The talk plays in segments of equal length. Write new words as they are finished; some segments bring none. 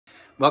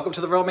Welcome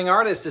to The Roaming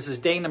Artist. This is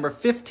day number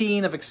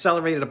 15 of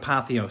Accelerated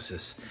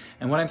Apotheosis.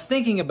 And what I'm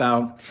thinking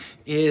about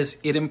is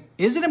it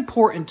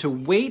important to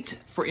wait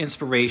for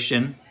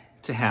inspiration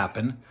to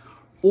happen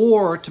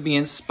or to be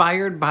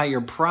inspired by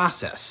your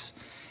process?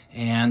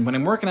 And when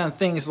I'm working on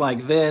things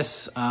like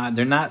this,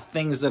 they're not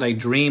things that I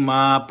dream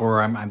up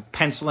or I'm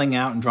penciling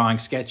out and drawing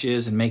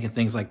sketches and making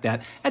things like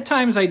that. At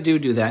times I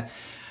do that.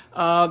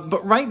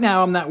 But right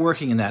now I'm not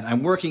working in that.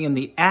 I'm working in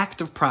the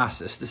active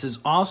process. This is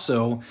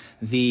also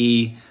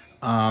the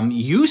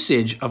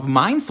usage of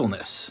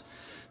mindfulness,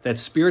 that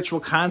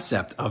spiritual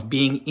concept of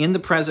being in the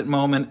present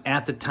moment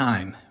at the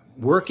time,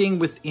 working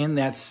within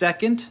that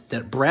second,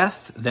 that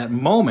breath, that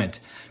moment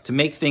to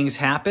make things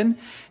happen,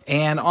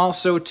 and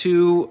also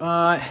to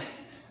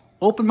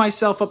open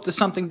myself up to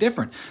something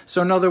different.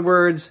 So in other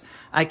words,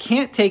 I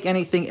can't take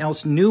anything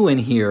else new in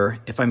here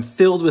if I'm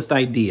filled with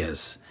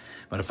ideas.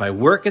 But if I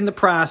work in the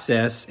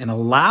process and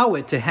allow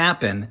it to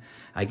happen,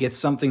 I get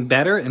something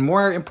better and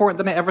more important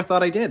than I ever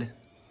thought I did.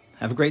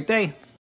 Have a great day.